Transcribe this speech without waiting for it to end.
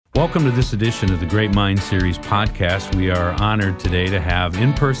Welcome to this edition of the Great Mind Series podcast. We are honored today to have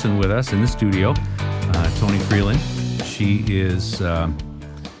in person with us in the studio Toni Freeland. She is,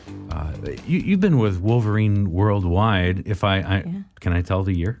 you've been with Wolverine Worldwide. Can I tell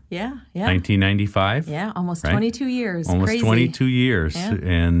the year? Yeah. 1995? Yeah, almost right? 22 years. Almost Crazy. 22 years. Yeah.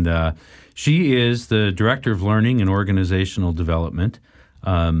 And she is the Director of Learning and Organizational Development.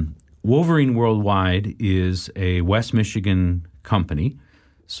 Wolverine Worldwide is a West Michigan company.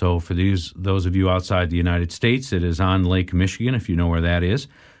 So for those of you outside the United States, it is on Lake Michigan, if you know where that is.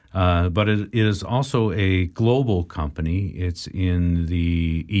 But it is also a global company. It's in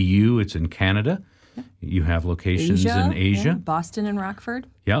the EU. It's in Canada. Yep. You have locations in Asia. Yeah. Boston and Rockford.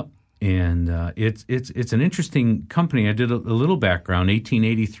 Yep. And it's an interesting company. I did a little background.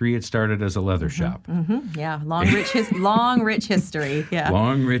 1883, it started as a leather shop. Mm-hmm. Yeah, long, rich history. Yeah,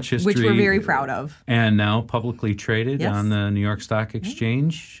 long, rich history. Which we're very proud of. And now publicly traded on the New York Stock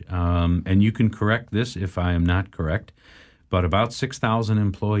Exchange. And you can correct this if I am not correct, but about 6,000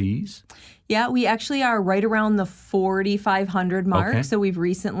 employees. Yeah, we actually are right around the 4,500 mark. Okay. So we've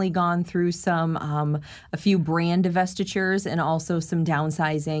recently gone through a few brand divestitures and also some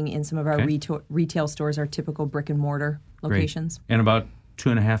downsizing in some of our retail stores, our typical brick and mortar locations. Great. And about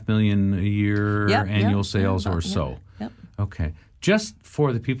 $2.5 million a year annual sales or so. Yep. Okay. Just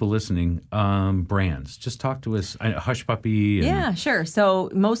for the people listening, brands, just talk to us. Hush Puppy. Yeah, sure. So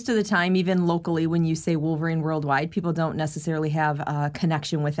most of the time, even locally, when you say Wolverine Worldwide, people don't necessarily have a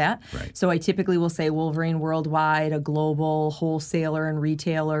connection with that. Right. So I typically will say Wolverine Worldwide, a global wholesaler and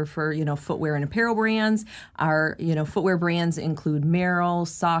retailer for, footwear and apparel brands. Our, footwear brands include Merrell,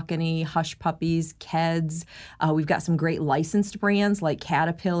 Saucony, Hush Puppies, Keds. We've got some great licensed brands like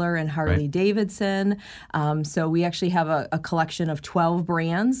Caterpillar and Harley Davidson. So we actually have a collection of 12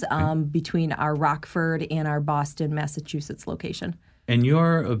 brands between our Rockford and our Boston, Massachusetts location. And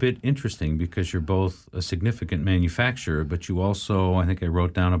you're a bit interesting because you're both a significant manufacturer, but you also, I think I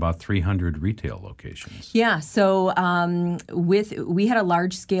wrote down about 300 retail locations. Yeah, so we had a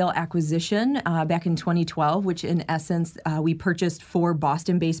large-scale acquisition back in 2012, which in essence we purchased 4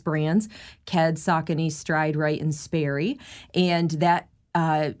 Boston-based brands, Keds, Saucony, Stride Rite, and Sperry, and that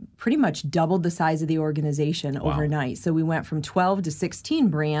pretty much doubled the size of the organization overnight. So we went from 12 to 16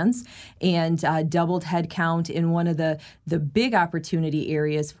 brands and doubled headcount. In one of the big opportunity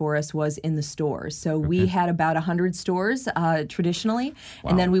areas for us was in the stores. So we had about 100 stores traditionally,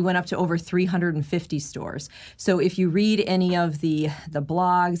 and then we went up to over 350 stores. So if you read any of the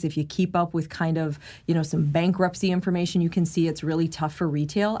blogs, if you keep up with kind of, some bankruptcy information, you can see it's really tough for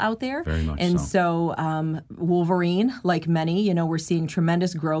retail out there. Very much and so. So Wolverine, like many, we're seeing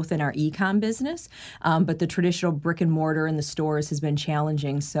tremendous growth in our e-com business, but the traditional brick and mortar in the stores has been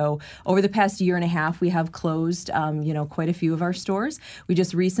challenging. So over the past year and a half, we have closed, quite a few of our stores. We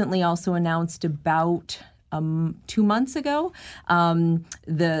just recently also announced about 2 months ago,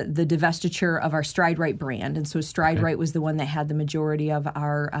 the divestiture of our Stride Rite brand. And so Stride Rite was the one that had the majority of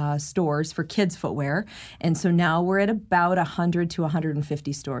our stores for kids footwear. And so now we're at about 100 to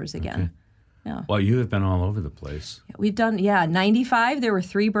 150 stores again. Okay. Yeah. Well, you have been all over the place. We've done, 95, there were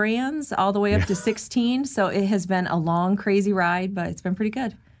 3 brands, all the way up to 16. So it has been a long, crazy ride, but it's been pretty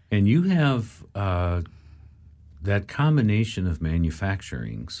good. And you have that combination of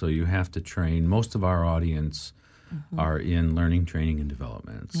manufacturing. So you have to train. Most of our audience are in learning, training, and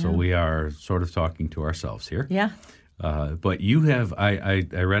development. So we are sort of talking to ourselves here. Yeah. But you have, I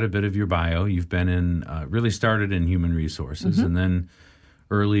read a bit of your bio. You've been in, really started in human resources, and then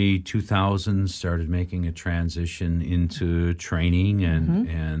early 2000s started making a transition into training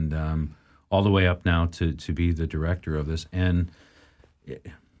and all the way up now to be the director of this. And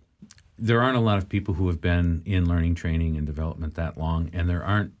there aren't a lot of people who have been in learning, training, and development that long, and there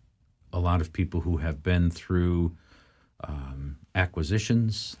aren't a lot of people who have been through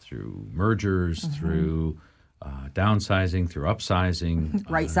acquisitions, through mergers, through downsizing, through upsizing,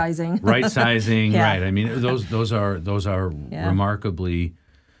 Right-sizing. Right-sizing, right. I mean, those are remarkably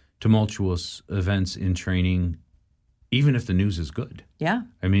tumultuous events in training, even if the news is good. Yeah.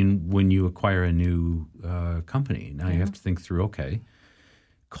 I mean, when you acquire a new company, now you have to think through,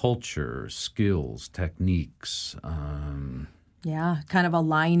 culture, skills, techniques. Kind of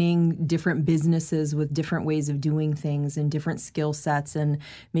aligning different businesses with different ways of doing things and different skill sets, and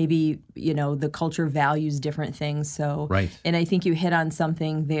maybe, the culture values different things. So, and I think you hit on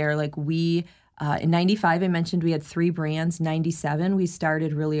something there, like in 95, I mentioned we had 3 brands. 97, we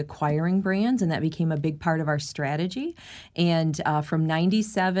started really acquiring brands, and that became a big part of our strategy. And from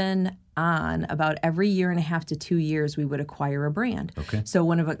 97 on, about every year and a half to 2 years, we would acquire a brand. Okay. So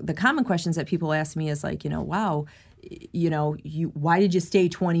one of the common questions that people ask me is like, wow, why did you stay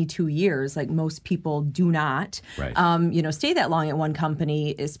 22 years? Like most people do not, stay that long at one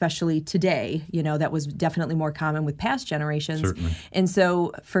company, especially today. That was definitely more common with past generations. Certainly. And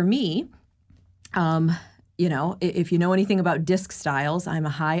so for me, if you know anything about disc styles, I'm a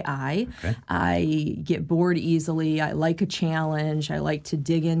high I. Okay. I get bored easily. I like a challenge. I like to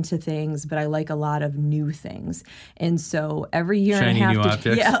dig into things, but I like a lot of new things. And so every year Shiny and a half, new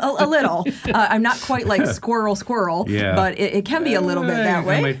objects? Yeah, a little. I'm not quite like squirrel, Yeah. but it can be a little bit that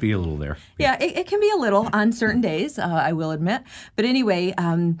way. It might be a little there. Yeah, it can be a little on certain days, I will admit. But anyway,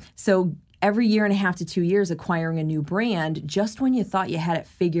 so every year and a half to 2 years acquiring a new brand, just when you thought you had it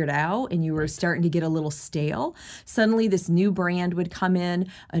figured out and you were starting to get a little stale, suddenly this new brand would come in,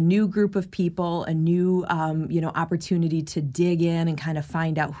 a new group of people, a new opportunity to dig in and kind of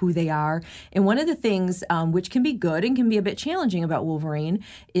find out who they are. And one of the things which can be good and can be a bit challenging about Wolverine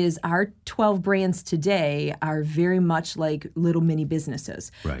is our 12 brands today are very much like little mini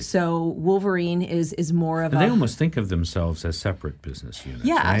businesses. Right. So Wolverine is more of and they almost think of themselves as separate business units.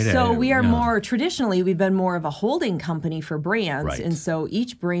 Yeah, right? so we are more, traditionally, we've been more of a holding company for brands. Right. And so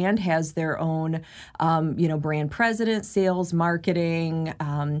each brand has their own, brand president, sales, marketing,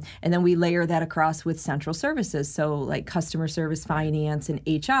 and then we layer that across with central services. So like customer service, finance, and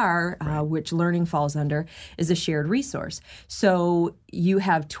HR, which learning falls under, is a shared resource. So you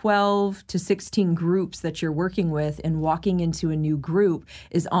have 12 to 16 groups that you're working with, and walking into a new group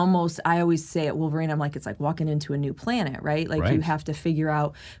is almost, I always say at Wolverine, I'm like, it's like walking into a new planet, right? Like you have to figure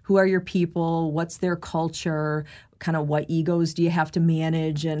out who are your people, what's their culture, kind of what egos do you have to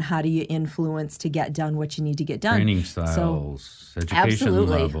manage, and how do you influence to get done what you need to get done. Training styles, education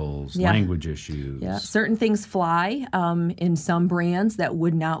levels, language issues. Yeah, certain things fly in some brands that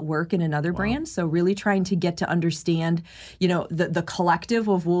would not work in another brand. So really trying to get to understand, the collective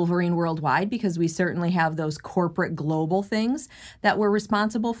of Wolverine worldwide, because we certainly have those corporate global things that we're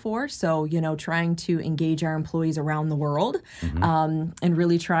responsible for. So, trying to engage our employees around the world, and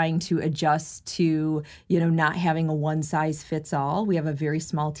really trying to adjust to, not having a one-size-fits-all. We have a very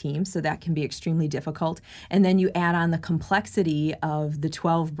small team, so that can be extremely difficult. And then you add on the complexity of the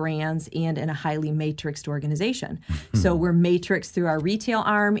 12 brands and in a highly matrixed organization. So we're matrixed through our retail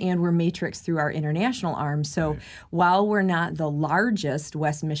arm and we're matrixed through our international arm. So while we're not the largest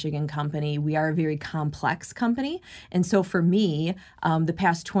West Michigan company, we are a very complex company. And so for me, the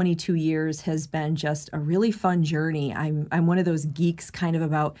past 22 years has been just a really fun journey. I'm one of those geeks kind of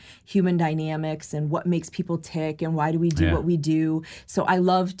about human dynamics and what makes people tick and why do we do what we do. So I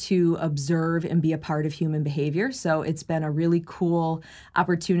love to observe and be a part of human behavior. So it's been a really cool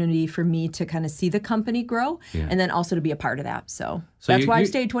opportunity for me to kind of see the company grow and then also to be a part of that. So that's why I've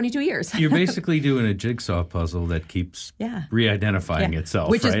stayed 22 years. You're basically doing a jigsaw puzzle that keeps re-identifying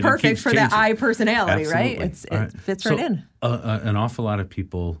itself. Which is perfect for that I personality, Absolutely. right? It fits right in. An awful lot of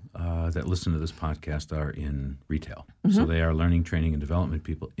people that listen to this podcast are in retail. So they are learning, training, and development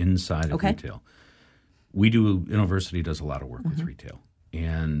people inside of retail. University does a lot of work with retail.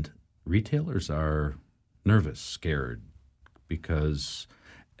 And retailers are nervous, scared, because,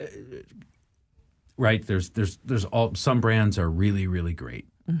 some brands are really, really great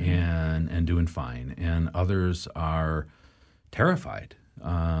and doing fine, and others are terrified.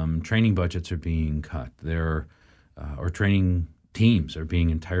 Training budgets are being cut. Or training teams are being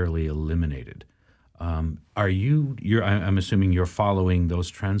entirely eliminated. I'm assuming you're following those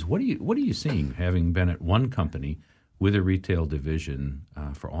trends. What are you seeing, having been at one company with a retail division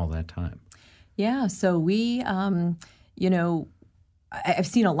for all that time? Yeah, so we, I've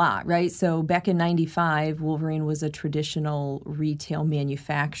seen a lot, right? So back in 95, Wolverine was a traditional retail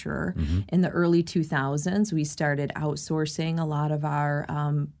manufacturer. In the early 2000s, we started outsourcing a lot of our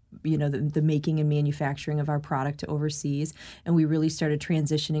the making and manufacturing of our product to overseas. And we really started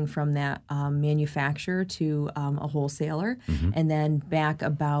transitioning from that manufacturer to a wholesaler. And then back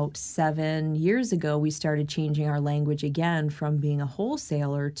about 7 years ago, we started changing our language again from being a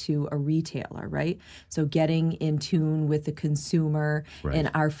wholesaler to a retailer, right? So getting in tune with the consumer.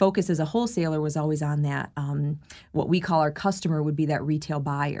 And our focus as a wholesaler was always on that. What we call our customer would be that retail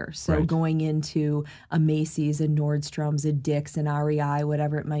buyer. So going into a Macy's, a Nordstrom's, a Dick's, an REI,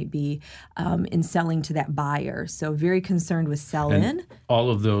 whatever it might be, in selling to that buyer. So very concerned with sell-in. And all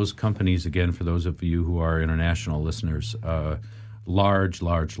of those companies, again, for those of you who are international listeners, large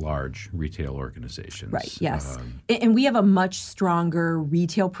retail organizations. Right, yes. And we have a much stronger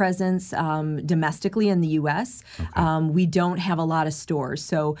retail presence domestically in the U.S. Okay. We don't have a lot of stores.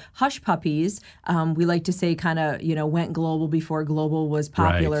 So Hush Puppies, we like to say kind of, went global before global was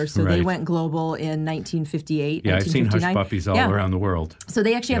popular. Right, so they right. went global in 1958, Yeah, I've seen 1959. Hush Puppies all around the world. So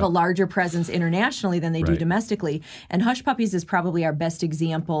they actually have a larger presence internationally than they do Right. domestically. And Hush Puppies is probably our best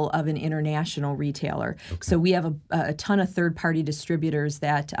example of an international retailer. Okay. So we have a ton of third-party distributors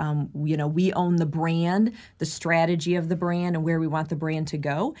that, we own the brand, the strategy of the brand, and where we want the brand to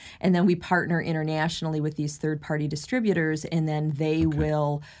go. And then we partner internationally with these third-party distributors, and then they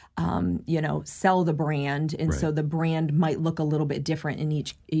will, sell the brand. And so the brand might look a little bit different in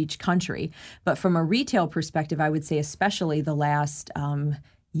each country. But from a retail perspective, I would say especially the last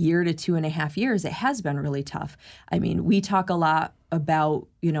year to 2.5 years, it has been really tough. I mean, we talk a lot about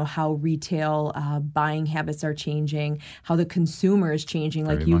how retail buying habits are changing, how the consumer is changing.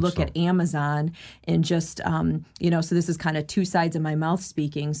 Like you look at Amazon and just, so this is kind of two sides of my mouth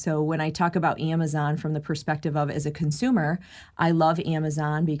speaking. So when I talk about Amazon from the perspective of as a consumer, I love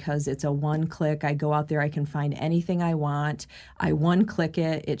Amazon because it's a one-click. I go out there, I can find anything I want. I one-click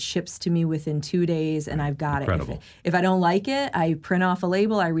it. It ships to me within 2 days, and I've got Incredible. it. If I don't like it, I print off a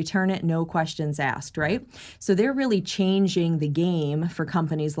label, I return it, no questions asked, right? So they're really changing the game for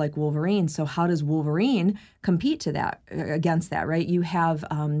companies like Wolverine. So how does Wolverine compete against that, right? You have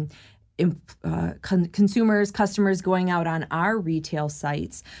customers going out on our retail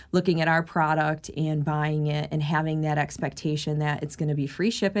sites, looking at our product and buying it and having that expectation that it's going to be free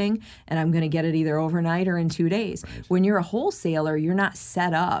shipping and I'm going to get it either overnight or in 2 days. Right. When you're a wholesaler, you're not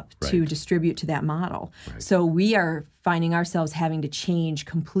set up to distribute to that model. Right. So we are finding ourselves having to change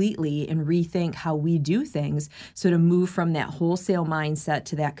completely and rethink how we do things. So to move from that wholesale mindset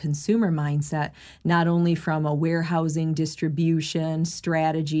to that consumer mindset, not only from a warehousing, distribution,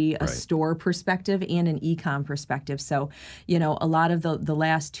 strategy, a store perspective, and an e-com perspective. So, a lot of the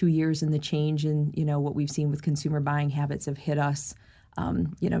last 2 years and the change in, what we've seen with consumer buying habits have hit us,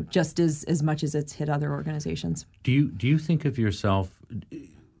 just as much as it's hit other organizations. Do you think of yourself?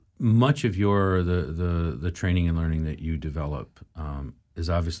 Much of the training and learning that you develop is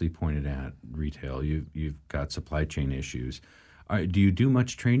obviously pointed at retail. You've got supply chain issues. Do you do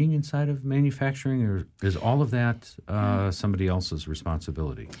much training inside of manufacturing, or is all of that somebody else's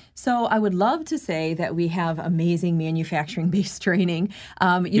responsibility? So I would love to say that we have amazing manufacturing-based training.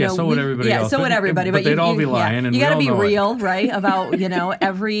 So would everybody else. So would everybody. But they'd all be lying. And you got to be real, it. right? About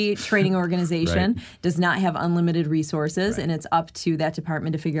every training organization does not have unlimited resources, and it's up to that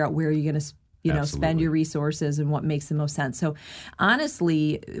department to figure out where you're going to spend your resources and what makes the most sense. So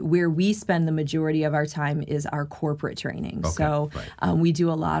honestly, where we spend the majority of our time is our corporate training. Okay, so we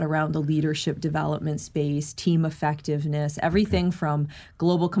do a lot around the leadership development space, team effectiveness, everything from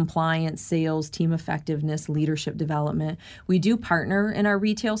global compliance, sales, team effectiveness, leadership development. We do partner in our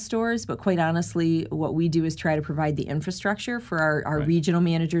retail stores, but quite honestly, what we do is try to provide the infrastructure for our regional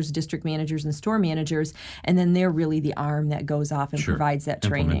managers, district managers, and store managers, and then they're really the arm that goes off and provides that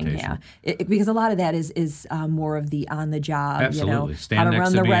training. Yeah. Because a lot of that is more of the on-the-job, Absolutely. How to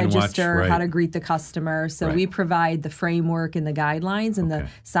run the register, watch, how to greet the customer. So we provide the framework and the guidelines and the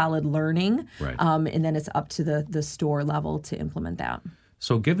solid learning, and then it's up to the store level to implement that.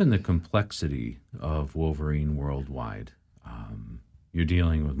 So given the complexity of Wolverine Worldwide, you're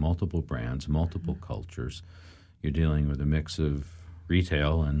dealing with multiple brands, multiple cultures. You're dealing with a mix of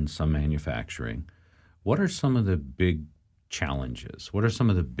retail and some manufacturing. What are some of the big challenges? What are some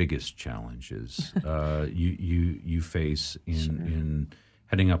of the biggest challenges you face in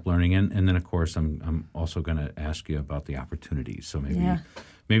heading up learning? And then, of course, I'm also going to ask you about the opportunities. So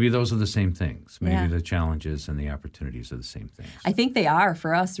maybe those are the same things. Maybe the challenges and the opportunities are the same things. I think they are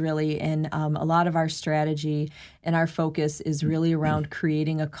for us, really. And a lot of our strategy and our focus is really around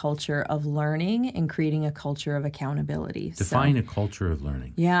creating a culture of learning and creating a culture of accountability. Define a culture of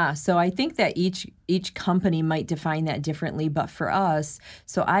learning. Yeah. So I think that each company might define that differently. But for us,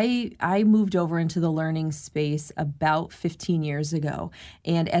 so I moved over into the learning space about 15 years ago.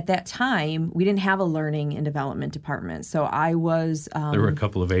 And at that time, we didn't have a learning and development department. So I was... there were a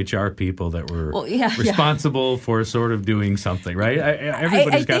couple of HR people that were responsible for sort of doing something, right?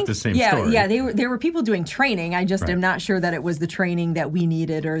 Everybody's got the same story. Yeah, there were people doing training. I just am not sure that it was the training that we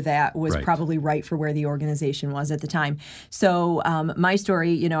needed or that was probably right for where the organization was at the time. So my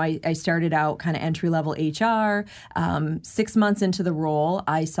story, I started out kind of entry-level HR. 6 months into the role,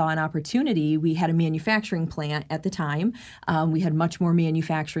 I saw an opportunity. We had a manufacturing plant at the time. We had much more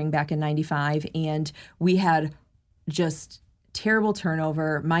manufacturing back in 95, and we had just terrible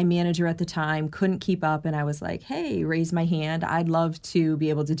turnover. My manager at the time couldn't keep up, and I was like, hey, raise my hand. I'd love to be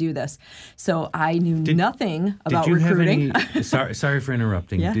able to do this. So I knew nothing about recruiting. Have any, sorry for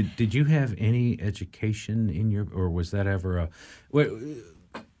interrupting. Yeah. Did you have any education in your, or was that ever a... Well,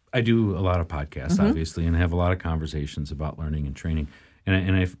 I do a lot of podcasts, obviously, and have a lot of conversations about learning and training.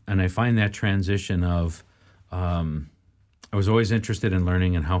 And I find that transition of... I was always interested in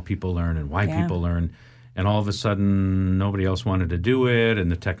learning and how people learn and why people learn. And all of a sudden, nobody else wanted to do it,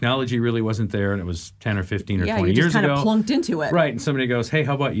 and the technology really wasn't there, and it was 10 or 15 or 20 years ago. Yeah, you just kind of plunked into it. Right, and somebody goes, hey,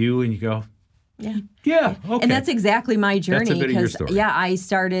 how about you? And you go, yeah, okay. And that's exactly my journey. That's a bit of your story. Yeah, I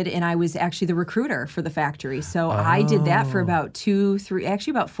started, and I was actually the recruiter for the factory. So I did that for about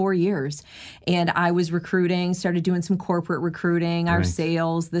 4 years. And I was recruiting, started doing some corporate recruiting, our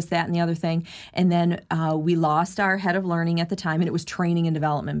sales, this, that, and the other thing. And then we lost our head of learning at the time, and it was training and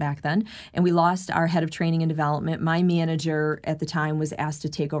development back then. And we lost our head of training and development. My manager at the time was asked to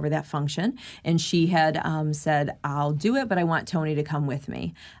take over that function. And she had said, I'll do it, but I want Tony to come with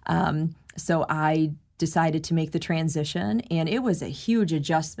me. So I decided to make the transition, and it was a huge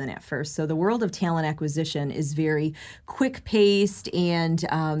adjustment at first. So the world of talent acquisition is very quick-paced and,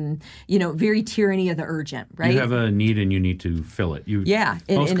 very tyranny of the urgent, right? You have a need and you need to fill it.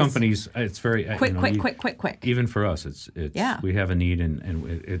 Most companies, it's very... Quick. Even for us, it's we have a need,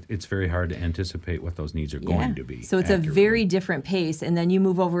 and it's very hard to anticipate what those needs are going to be. So it's accurately. A very different pace, and then you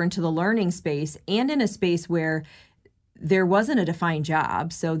move over into the learning space, and in a space where there wasn't a defined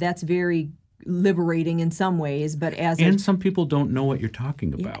job, so that's very liberating in some ways, but some people don't know what you're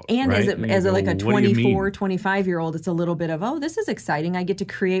talking about. And right? as a 24, 25-year-old, it's a little bit of, this is exciting. I get to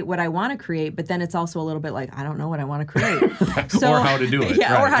create what I want to create, but then it's also a little bit like, I don't know what I want to create. Or how to do it.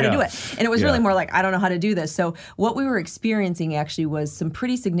 Or how to do it. And it was really more like, I don't know how to do this. So what we were experiencing actually was some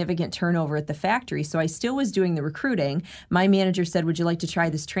pretty significant turnover at the factory. So I still was doing the recruiting. My manager said, would you like to try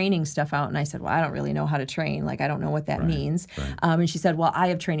this training stuff out? And I said, well, I don't really know how to train. Like, I don't know what that means. Right. And she said, well, I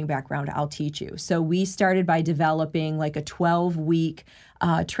have training background. I'll teach you. So we started by developing like a 12-week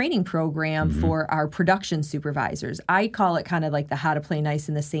training program for our production supervisors. I call it kind of like the how to play nice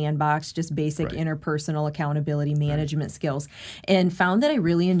in the sandbox, just basic interpersonal accountability management skills, and found that I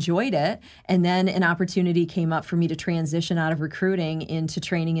really enjoyed it. And then an opportunity came up for me to transition out of recruiting into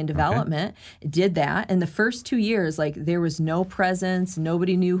training and development. Did that. And the first 2 years, like, there was no presence.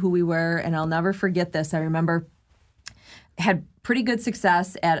 Nobody knew who we were. And I'll never forget this. I remember had pretty good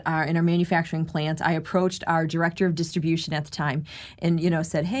success in our manufacturing plants. I approached our director of distribution at the time and,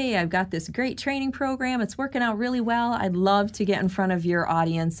 said, hey, I've got this great training program. It's working out really well. I'd love to get in front of your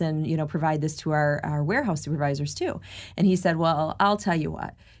audience and, provide this to our warehouse supervisors too. And he said, well, I'll tell you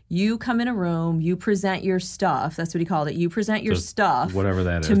what. You come in a room, you present your stuff. That's what he called it. You present your stuff, whatever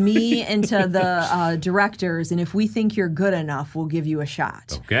that to me and to the directors. And if we think you're good enough, we'll give you a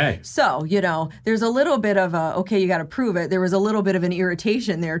shot. Okay. So, there's a little bit of you got to prove it. There was a little bit of an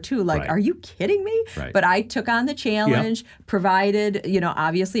irritation there too. Like, are you kidding me? Right. But I took on the challenge, provided,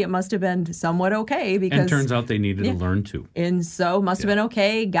 obviously it must have been somewhat okay because. And turns out they needed to learn too. And so must have been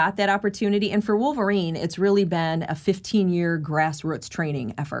okay. Got that opportunity. And for Wolverine, it's really been a 15-year grassroots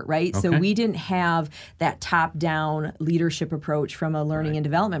training effort. Right? Okay. So we didn't have that top-down leadership approach from a learning and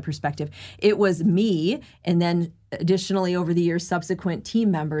development perspective. It was me, and then additionally over the years, subsequent team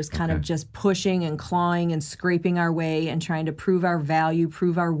members kind of just pushing and clawing and scraping our way and trying to prove our value,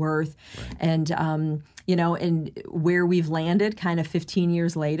 prove our worth. Right. And, and where we've landed kind of 15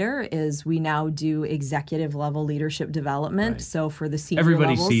 years later is we now do executive level leadership development. Right. So for the senior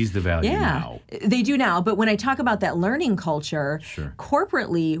everybody levels, sees the value now. They do now. But when I talk about that learning culture,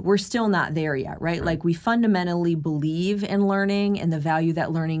 corporately, we're still not there yet, right? Like, we fundamentally believe in learning and the value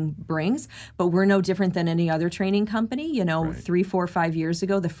that learning brings, but we're no different than any other training company. 3, 4, 5 years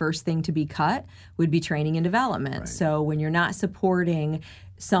ago, the first thing to be cut would be training and development. Right. So when you're not supporting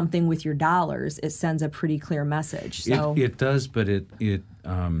something with your dollars, it sends a pretty clear message. So it does, but so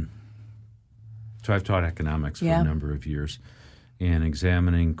I've taught economics for a number of years, and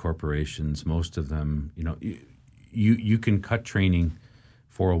examining corporations, most of them, you can cut training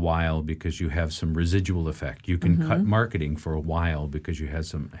for a while because you have some residual effect. You can cut marketing for a while because you have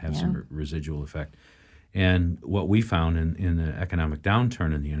some residual effect. And what we found in the economic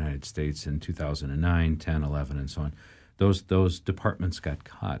downturn in the United States in 2009, 10, 11, and so on, those departments got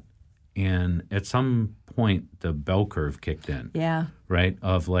cut. And at some point, the bell curve kicked in. Yeah. Right?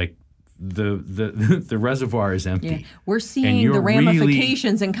 Of like, the reservoir is empty. Yeah. We're seeing the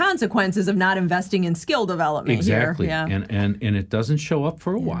ramifications and consequences of not investing in skill development here. Exactly. And it doesn't show up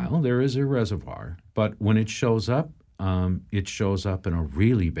for a while. There is a reservoir. But when it shows up in a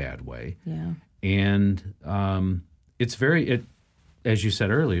really bad way. Yeah. And it's as you said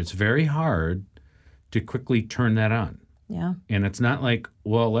earlier, it's very hard to quickly turn that on. Yeah. And it's not like,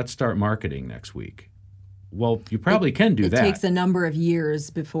 well, let's start marketing next week. Well, you probably can do that. It takes a number of years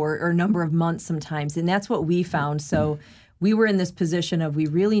before, or a number of months sometimes. And that's what we found. So we were in this position of we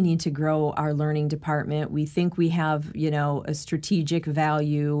really need to grow our learning department. We think we have, a strategic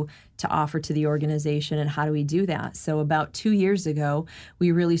value to offer to the organization, and how do we do that? So about 2 years ago,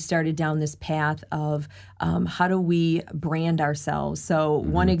 we really started down this path of how do we brand ourselves? So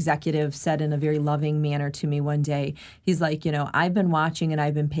one executive said in a very loving manner to me one day, he's like, I've been watching and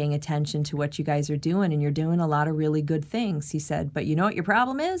I've been paying attention to what you guys are doing, and you're doing a lot of really good things. He said, but you know what your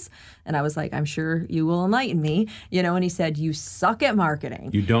problem is? And I was like, I'm sure you will enlighten me, and he said, you suck at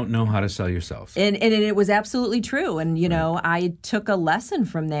marketing. You don't know how to sell yourself. And it was absolutely true. And, I took a lesson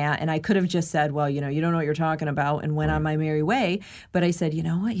from that, and I could have just said, well, you don't know what you're talking about, and went on my merry way. But I said, you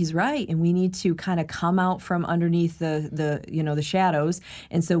know what, he's right. And we need to kind of come out from underneath the shadows.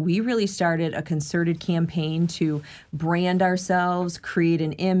 And so we really started a concerted campaign to brand ourselves, create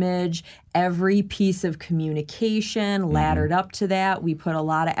an image. Every piece of communication laddered up to that. We put a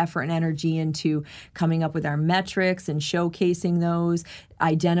lot of effort and energy into coming up with our metrics and showcasing those,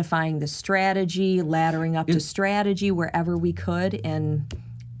 identifying the strategy, laddering up to strategy wherever we could. And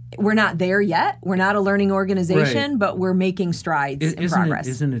we're not there yet. We're not a learning organization, but we're making strides in progress.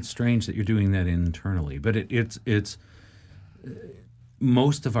 Isn't it strange that you're doing that internally? But it's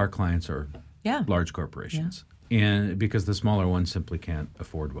most of our clients are large corporations, and because the smaller ones simply can't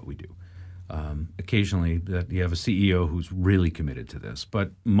afford what we do. Occasionally, that you have a CEO who's really committed to this,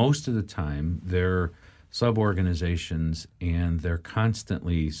 but most of the time they're sub-organizations, and they're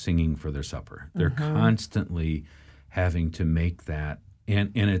constantly singing for their supper. They're constantly having to make that.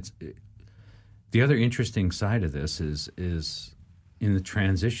 And it's the other interesting side of this is in the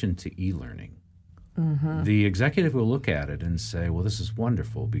transition to e-learning. The executive will look at it and say, well, this is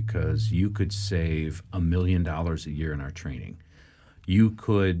wonderful because you could save $1 million a year in our training. You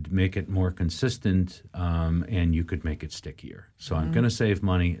could make it more consistent, and you could make it stickier. So I'm going to save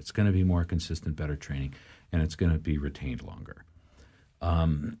money. It's going to be more consistent, better training, and it's going to be retained longer.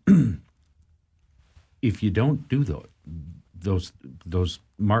 If you don't do those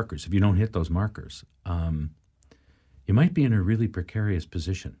markers, if you don't hit those markers, you might be in a really precarious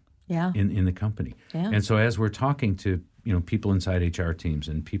position in the company. And so as we're talking to people inside HR teams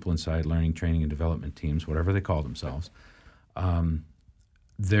and people inside learning, training, and development teams, whatever they call themselves,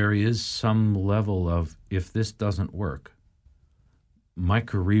 there is some level of, if this doesn't work, my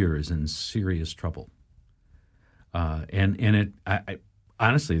career is in serious trouble. And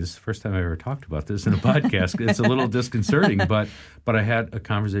honestly, this is the first time I ever talked about this in a podcast. It's a little disconcerting, but I had a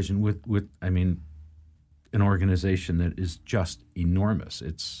conversation with an organization that is just enormous.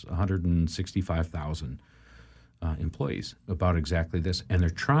 It's 165,000 employees about exactly this, and they're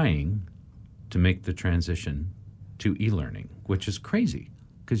trying to make the transition to e-learning, which is crazy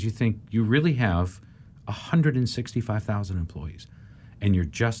because you think you really have 165,000 employees, and you're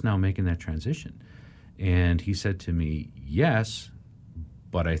just now making that transition. And he said to me, yes,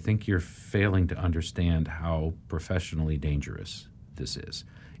 but I think you're failing to understand how professionally dangerous this is.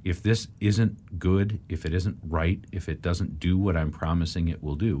 If this isn't good, if it isn't right, if it doesn't do what I'm promising it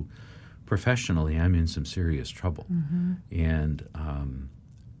will do, professionally, I'm in some serious trouble. And,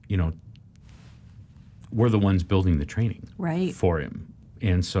 we're the ones building the training for him.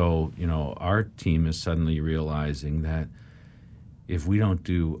 And so, our team is suddenly realizing that if we don't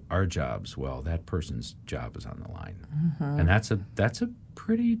do our jobs well, that person's job is on the line. And that's a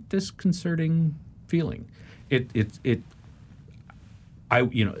pretty disconcerting feeling. An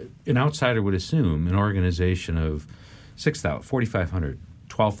outsider would assume an organization of 6,000, 4,500,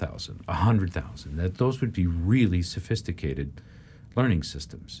 12,000, 100,000, that those would be really sophisticated learning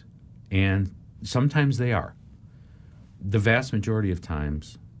systems. And sometimes they are. The vast majority of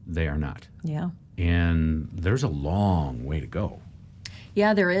times, they are not. And there's a long way to go.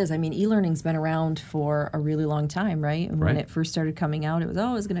 Yeah, there is. I mean, e-learning's been around for a really long time, right? And when it first started coming out, it was,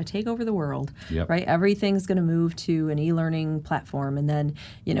 it's going to take over the world, right? Everything's going to move to an e-learning platform. And then,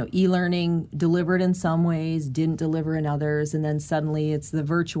 e-learning delivered in some ways, didn't deliver in others. And then suddenly it's the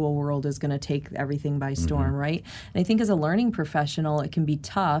virtual world is going to take everything by storm, right? And I think as a learning professional, it can be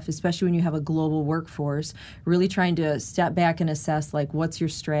tough, especially when you have a global workforce, really trying to step back and assess, like, what's your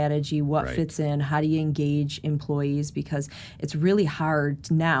strategy, what fits in, how do you engage employees? Because it's really hard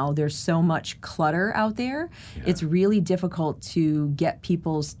now. There's so much clutter out there. It's really difficult to get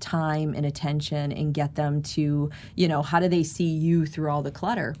people's time and attention and get them to, how do they see you through all the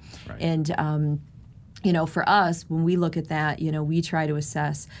clutter? And for us, when we look at that, we try to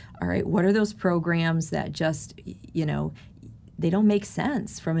assess, all right, what are those programs that just, they don't make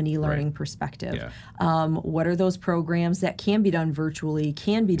sense from an e-learning perspective. Yeah. What are those programs that can be done virtually,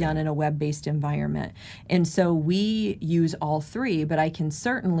 can be done in a web-based environment? And so we use all three, but I can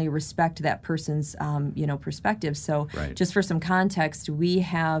certainly respect that person's, perspective. So just for some context, we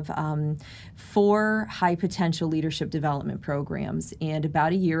have 4 high-potential leadership development programs. And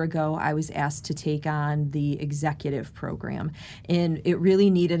about a year ago, I was asked to take on the executive program. And it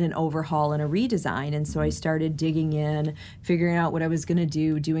really needed an overhaul and a redesign. And so I started digging in, figuring out what I was going to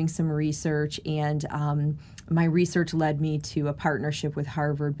do, doing some research, and my research led me to a partnership with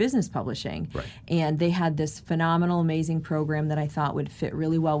Harvard Business Publishing. And they had this phenomenal, amazing program that I thought would fit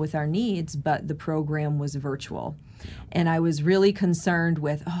really well with our needs, but the program was virtual. And I was really concerned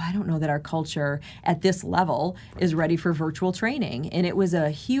with, I don't know that our culture at this level is ready for virtual training. And it was a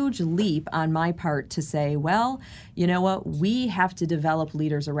huge leap on my part to say, well, you know what, we have to develop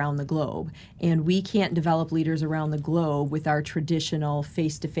leaders around the globe. And we can't develop leaders around the globe with our traditional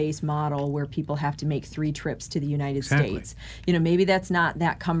face-to-face model where people have to make 3 trips to the United States. Maybe that's not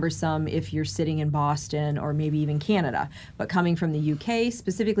that cumbersome if you're sitting in Boston or maybe even Canada. But coming from the UK,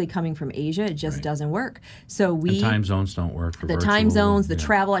 specifically coming from Asia, it just doesn't work. So and time zones don't work for the virtual. Time zones, the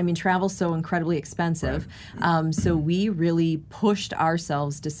travel. Travel's so incredibly expensive. So we really pushed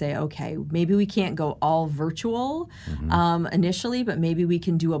ourselves to say, okay, maybe we can't go all virtual initially, but maybe we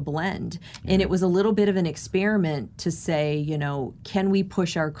can do a blend. And it was a little bit of an experiment to say, can we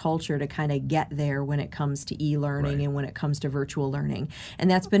push our culture to kind of get there when it comes to e-learning and when it comes to virtual learning?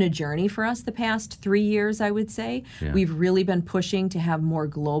 And that's been a journey for us the past 3 years, I would say. We've really been pushing to have more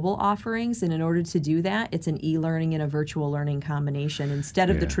global offerings, and in order to do that, it's an e-learning and a virtual learning combination instead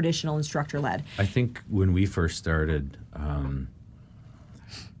of the traditional instructor-led. I think when we first started,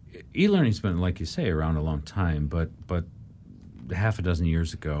 e-learning's been, like you say, around a long time, but half a dozen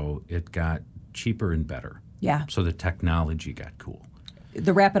years ago, it got cheaper and better. So the technology got cool.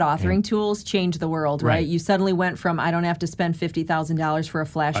 The rapid authoring tools changed the world, right? You suddenly went from I don't have to spend $50,000 for a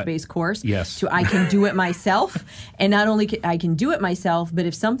Flash-based course to I can do it myself. And not only I can do it myself, but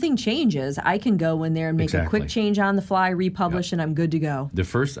if something changes, I can go in there and make a quick change on the fly, republish, and I'm good to go.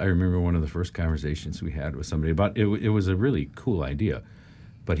 I remember one of the first conversations we had with somebody about it. It was a really cool idea,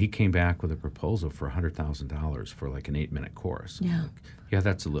 but he came back with a proposal for $100,000 for like an 8-minute course.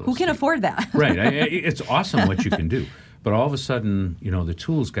 That's a little. Who can afford that? It's awesome what you can do. But all of a sudden, the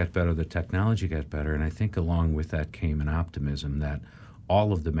tools got better, the technology got better, and I think along with that came an optimism that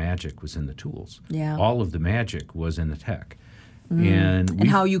all of the magic was in the tools. All of the magic was in the tech. And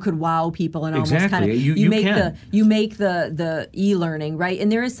how you could wow people and almost kind of you make the e-learning, right? And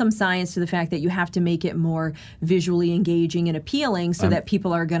there is some science to the fact that you have to make it more visually engaging and appealing so that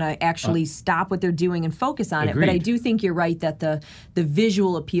people are going to actually stop what they're doing and focus on it. But I do think you're right that the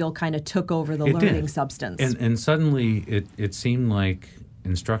visual appeal kind of took over the learning substance. And suddenly it seemed like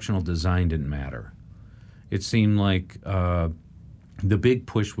instructional design didn't matter. It seemed like the big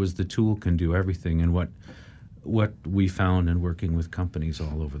push was the tool can do everything. And what we found in working with companies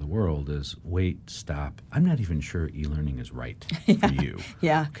all over the world is, wait, stop. I'm not even sure e-learning is right for you.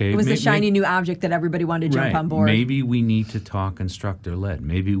 Okay? It was the shiny new object that everybody wanted to jump on board. Maybe we need to talk instructor-led.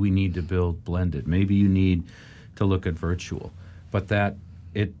 Maybe we need to build blended. Maybe you need to look at virtual. But that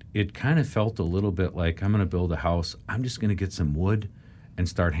it kind of felt a little bit like, I'm going to build a house. I'm just going to get some wood and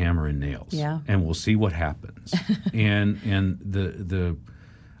start hammering nails. And we'll see what happens. and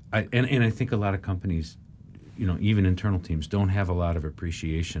I think a lot of companies, even internal teams, don't have a lot of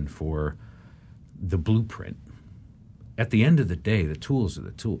appreciation for the blueprint. At the end of the day, the tools are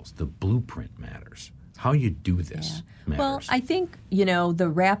the tools. The blueprint matters. How you do this matters. Well, I think,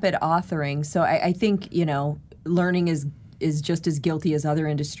 the rapid authoring, so I think, learning is just as guilty as other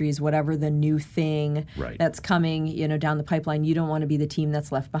industries. Whatever the new thing that's coming, down the pipeline, you don't want to be the team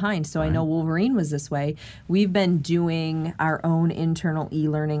that's left behind. So I know Wolverine was this way. We've been doing our own internal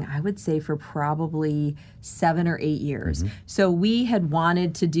e-learning, I would say, for probably 7 or 8 years. So we had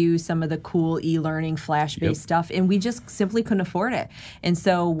wanted to do some of the cool e-learning Flash-based stuff, and we just simply couldn't afford it. And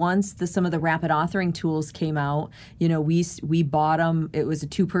so once some of the rapid authoring tools came out, we bought them. It was a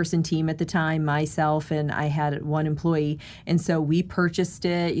 2-person team at the time, myself and I had one employee, And so we purchased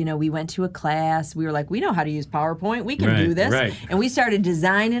it. We went to a class. We were like, we know how to use PowerPoint. We can do this. Right. And we started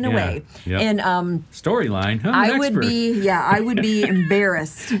designing away. Yep. And storyline. I would be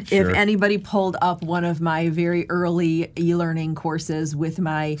embarrassed if anybody pulled up one of my very early e-learning courses with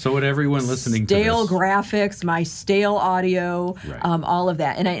my so would everyone listening to stale this? graphics, my stale audio, all of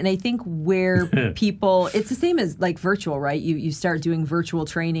that. And I think where people, it's the same as like virtual, right? You start doing virtual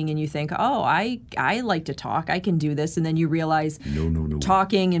training and you think, oh, I like to talk. I can do this. And then you realize no.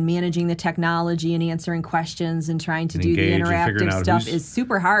 talking and managing the technology and answering questions and trying to do the interactive stuff is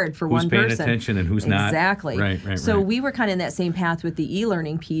super hard for one person. Who's paying attention and who's not. Exactly. Right. So we were kind of in that same path with the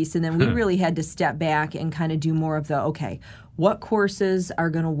e-learning piece. And then we really had to step back and kind of do more of the, okay, what courses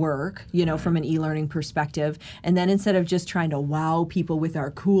are going to work, from an e-learning perspective. And then instead of just trying to wow people with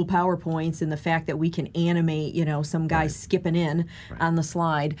our cool PowerPoints and the fact that we can animate, some guy skipping in on the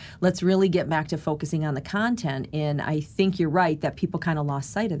slide, let's really get back to focusing on the content. And I think you're right that people kind of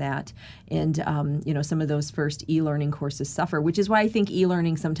lost sight of that. And, some of those first e-learning courses suffer, which is why I think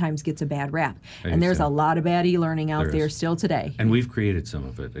e-learning sometimes gets a bad rap. And there's a lot of bad e-learning out there still today. And we've created some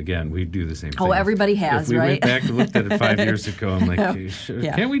of it. Again, we do the same thing. Oh, everybody has, if we right? went back and looked at it 5 years ago, I'm like,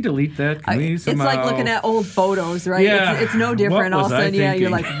 can't we delete that? Can we somehow... It's like looking at old photos, right? Yeah. It's no different. All of a sudden, you're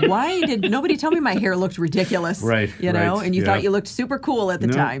like, why did nobody tell me my hair looked ridiculous? Right. And you thought you looked super cool at the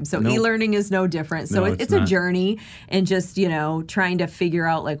time. So e-learning is no different. So it's a journey, and just, trying to figure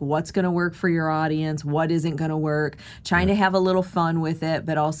out like what's going to work for your audience, what isn't going to work, trying to have a little fun with it,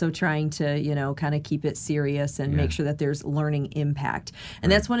 but also trying to, kind of keep it serious and make sure that there's learning impact.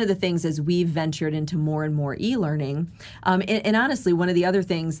 And that's one of the things as we've ventured into more and more e-learning. And honestly, one of the other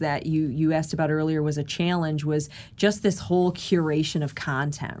things that you asked about earlier was a challenge was just this whole curation of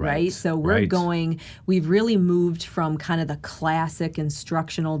content, right? So we've really moved from kind of the classic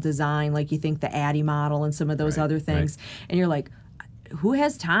instructional design, like you think the ADDIE model and some of those other things. And you're like, who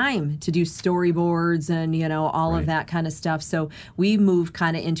has time to do storyboards and, all of that kind of stuff? So we moved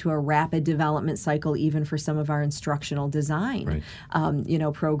kind of into a rapid development cycle, even for some of our instructional design,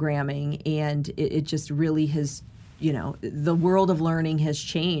 programming. And it just really has, the world of learning has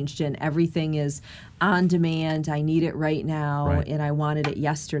changed and everything is on demand. I need it right now and I wanted it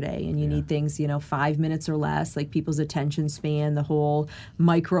yesterday. And you need things, 5 minutes or less, like people's attention span, the whole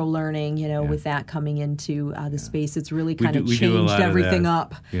micro learning, with that coming into the space. It's really kind of changed everything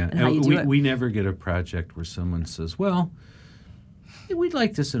up and how you do it. We never get a project where someone says, well, we'd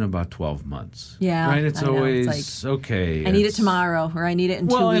like this in about 12 months. Yeah. Right? It's always, it's like, okay. I need it tomorrow or I need it in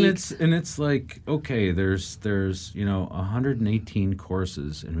 2 weeks. And it's like, okay, there's 118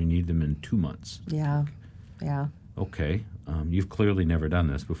 courses and we need them in 2 months. Yeah. Okay. You've clearly never done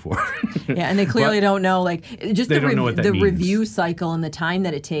this before. And they clearly don't know, like, just the means. review cycle and the time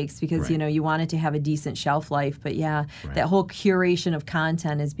that it takes because, you want it to have a decent shelf life. But, that whole curation of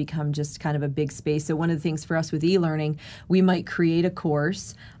content has become just kind of a big space. So one of the things for us with e-learning, we might create a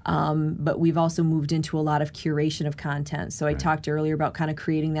course, but we've also moved into a lot of curation of content. So I talked earlier about kind of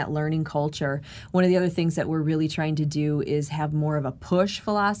creating that learning culture. One of the other things that we're really trying to do is have more of a push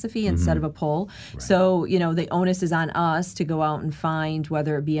philosophy instead of a pull. So, the onus is on us to go out and find,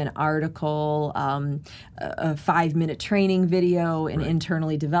 whether it be an article, a 5-minute training video, an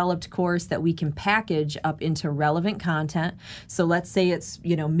internally developed course that we can package up into relevant content. So let's say it's,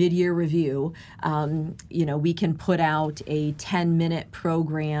 mid-year review, we can put out a 10-minute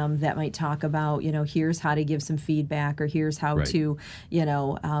program that might talk about, here's how to give some feedback or here's how to,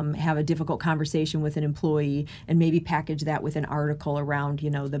 have a difficult conversation with an employee and maybe package that with an article around,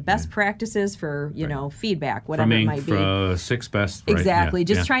 the best practices for, feedback, whatever it might be. 6 best. Exactly.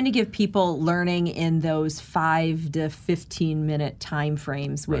 Just trying to give people learning in those 5 to 15 minute time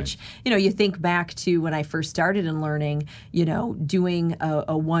frames, which, you think back to when I first started in learning, doing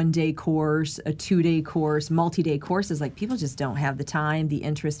a 1-day course, a 2-day course, multi-day courses, like people just don't have the time, the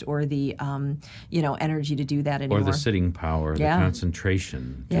interest, or the, energy to do that anymore. Or the sitting power, the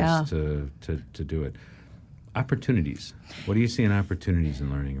concentration just to do it. Opportunities. What do you see in opportunities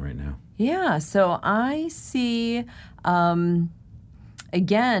in learning right now? Yeah, so I see, again,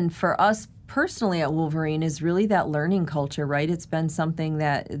 for us personally at Wolverine is really that learning culture, right? It's been something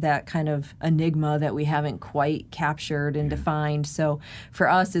that kind of enigma that we haven't quite captured and defined. So for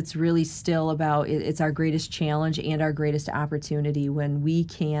us, it's really still about, it's our greatest challenge and our greatest opportunity when we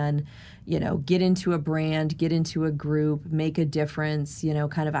can, get into a brand, get into a group, make a difference,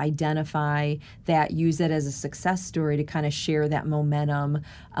 kind of identify that, use it as a success story to kind of share that momentum,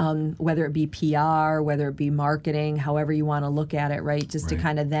 whether it be PR, whether it be marketing, however you want to look at it, right? Just to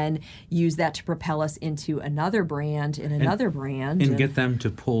kind of then use that to propel us into another brand and another brand. And get them to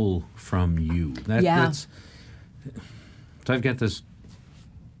pull from you. That's So I've got this,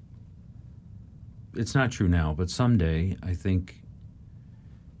 it's not true now, but someday I think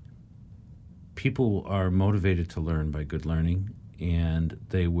people are motivated to learn by good learning, and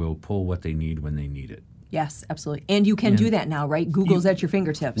they will pull what they need when they need it. Yes, absolutely. And you can do that now, right? Google's at your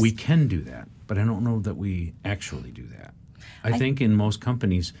fingertips. We can do that, but I don't know that we actually do that. I think in most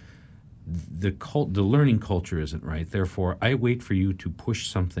companies, the learning culture isn't right. Therefore, I wait for you to push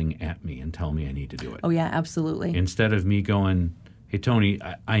something at me and tell me I need to do it. Oh, yeah, absolutely. Instead of me going, hey, Tony,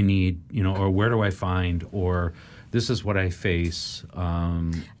 I need, or where do I find, or this is what I face.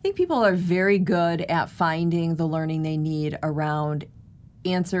 I think people are very good at finding the learning they need around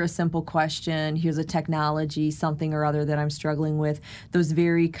answer a simple question, here's a technology, something or other that I'm struggling with, those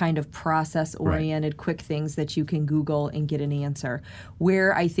very kind of process-oriented, quick things that you can Google and get an answer.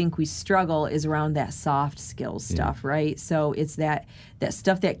 Where I think we struggle is around that soft skills stuff, right? So it's that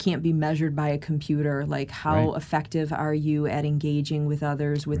stuff that can't be measured by a computer, like how effective are you at engaging with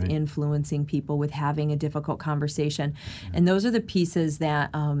others, with influencing people, with having a difficult conversation. And those are the pieces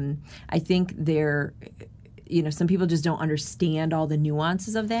that I think they're... some people just don't understand all the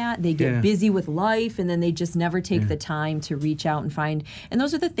nuances of that. They get busy with life, and then they just never take the time to reach out and find. And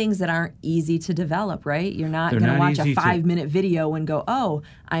those are the things that aren't easy to develop, right? You're not going to watch a 5-minute video and go, oh,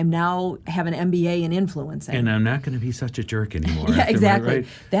 I'm now have an MBA in influencing. And I'm not going to be such a jerk anymore. Yeah, exactly.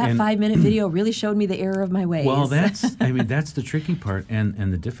 That 5-minute video really showed me the error of my ways. Well, that's the tricky part.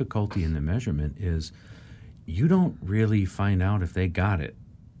 And the difficulty in the measurement is you don't really find out if they got it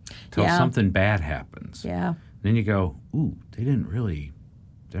till something bad happens. Yeah. Then you go, ooh,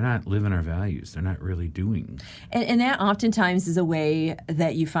 they're not living our values. They're not really doing. And that oftentimes is a way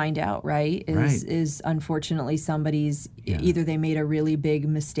that you find out, right? Is unfortunately somebody's, either they made a really big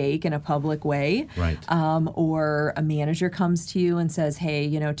mistake in a public way, or a manager comes to you and says,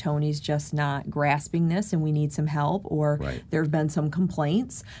 hey, Tony's just not grasping this and we need some help, or there have been some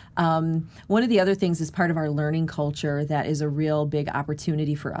complaints. One of the other things as part of our learning culture that is a real big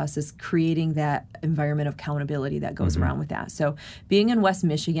opportunity for us is creating that environment of accountability that goes around with that. So being in West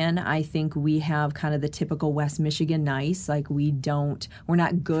Michigan, I think we have kind of the typical West Michigan nice. Like we're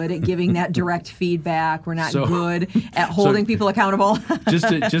not good at giving that direct feedback. We're not good at holding people accountable.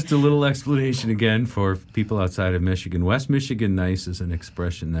 just a little explanation again for people outside of Michigan. West Michigan nice is an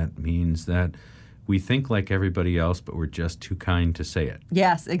expression that means that we think like everybody else, but we're just too kind to say it.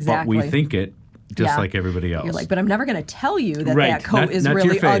 Yes, exactly. But we think it just like everybody else. You're like, but I'm never going to tell you that that coat is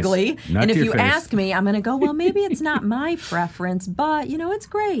really ugly. And if you ask me, I'm going to go, well, maybe it's not my preference, but, it's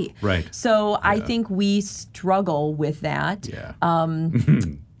great. Right. So I think we struggle with that. Yeah.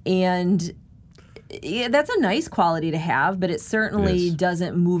 And that's a nice quality to have, but it certainly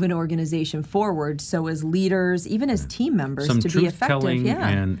doesn't move an organization forward. So as leaders, even as team members, to be effective,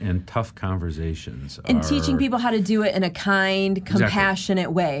 and tough conversations, and teaching people how to do it in a kind,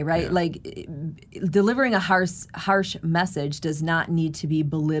 compassionate way, right? Like delivering a harsh message does not need to be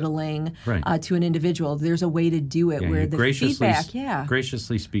belittling to an individual. There's a way to do it where the feedback,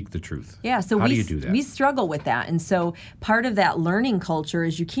 graciously speak the truth. Yeah. So how do you do that? We struggle with that, and so part of that learning culture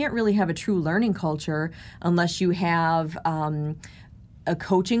is you can't really have a true learning culture unless you have a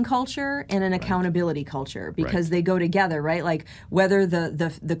coaching culture and an accountability culture, because they go together, right? Like whether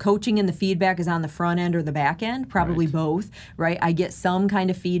the coaching and the feedback is on the front end or the back end, probably both, right? I get some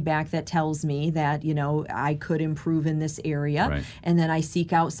kind of feedback that tells me that, I could improve in this area. And then I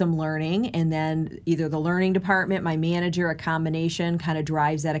seek out some learning, and then either the learning department, my manager, a combination kind of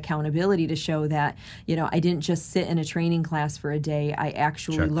drives that accountability to show that, I didn't just sit in a training class for a day. I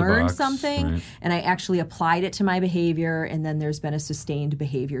actually learned something and I actually applied it to my behavior, and then there's been a sustained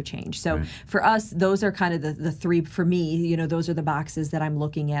behavior change. So for us, those are kind of the three, for me, those are the boxes that I'm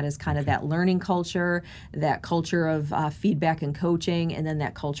looking at as kind of that learning culture, that culture of feedback and coaching, and then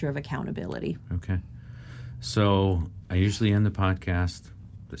that culture of accountability. Okay. So I usually end the podcast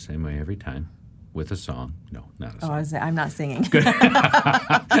the same way every time, with a song. No, not a song. I'm not singing.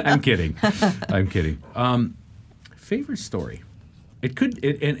 I'm kidding. Favorite story? It could,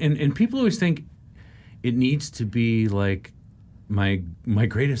 and people always think it needs to be like my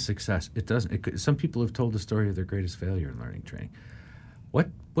greatest success. It doesn't. Some people have told the story of their greatest failure in learning training.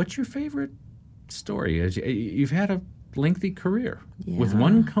 What's your favorite story? You've had a lengthy career with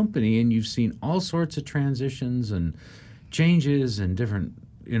one company, and you've seen all sorts of transitions and changes and different,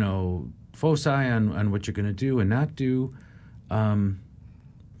 foci on what you're going to do and not do.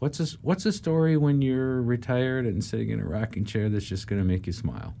 What's a story when you're retired and sitting in a rocking chair that's just going to make you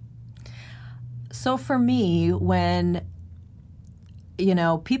smile? So for me, when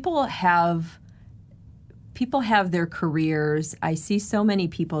people have their careers, I see so many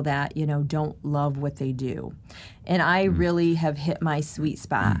people that don't love what they do, And I really have hit my sweet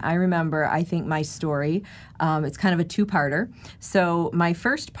spot. I remember, I think my story, it's kind of a two-parter. So my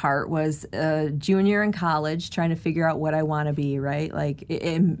first part was a junior in college trying to figure out what I want to be, right? Like,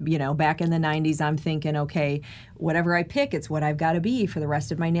 back in the 90s, I'm thinking, okay, whatever I pick, it's what I've got to be for the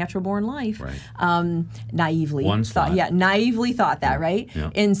rest of my natural-born life. Right. Naively. Naively thought that, right? Yeah.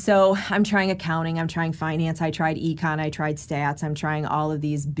 And so I'm trying accounting, I'm trying finance, I tried econ, I tried stats, I'm trying all of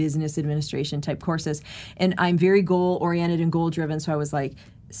these business administration type courses. And I'm very goal-oriented and goal-driven, so I was like,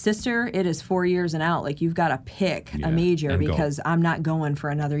 sister, it is 4 years and out. Like, you've got to pick a major because I'm not going for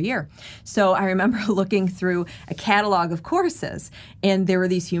another year. So I remember looking through a catalog of courses, and there were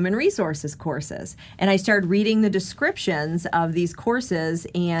these human resources courses. And I started reading the descriptions of these courses,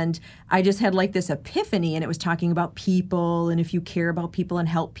 and I just had like this epiphany, and it was talking about people, and if you care about people and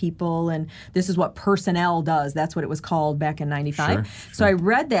help people, and this is what personnel does. That's what it was called back in 95. Sure. So I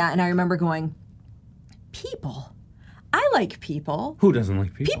read that, and I remember going, people. I like people. Who doesn't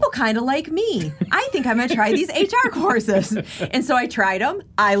like people? People kind of like me. I think I'm going to try these HR courses. And so I tried them.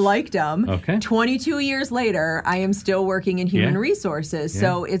 I liked them. Okay. 22 years later, I am still working in human resources. Yeah.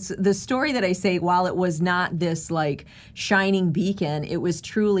 So it's the story that I say, while it was not this like shining beacon, it was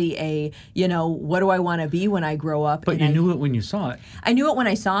truly a, what do I want to be when I grow up? But you knew it when you saw it. I knew it when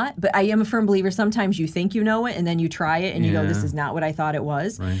I saw it, but I am a firm believer. Sometimes you think you know it, and then you try it, and you go, this is not what I thought it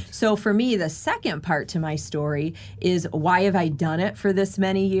was. Right. So for me, the second part to my story is, why have I done it for this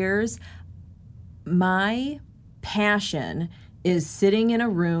many years? My passion is sitting in a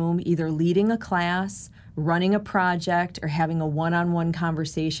room, either leading a class, running a project, or having a one-on-one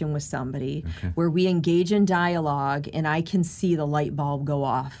conversation with somebody where we engage in dialogue and I can see the light bulb go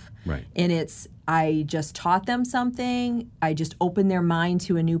off. Right. And I just taught them something. I just opened their mind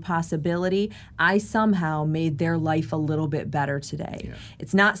to a new possibility. I somehow made their life a little bit better today. Yeah.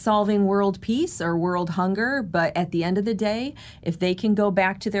 It's not solving world peace or world hunger, but at the end of the day, if they can go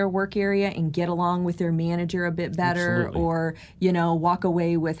back to their work area and get along with their manager a bit better, Absolutely. or, walk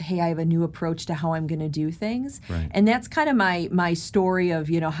away with, hey, I have a new approach to how I'm going to do things. Right. And that's kind of my story of,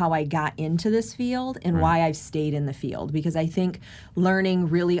 how I got into this field and why I've stayed in the field, because I think learning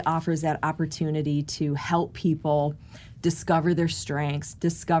really offers that opportunity to help people discover their strengths,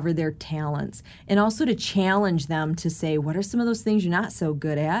 discover their talents, and also to challenge them to say, what are some of those things you're not so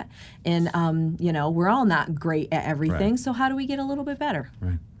good at? And, we're all not great at everything, so how do we get a little bit better?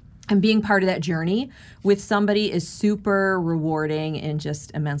 Right. And being part of that journey with somebody is super rewarding and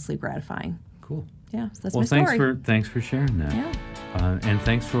just immensely gratifying. Cool. Yeah, so that's my story. Thanks for sharing that. Yeah. And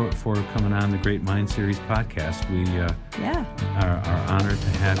thanks for coming on the Great Mind Series podcast. We are honored to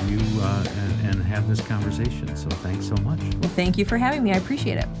have you and have this conversation. So thanks so much. Well, thank you for having me. I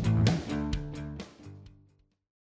appreciate it.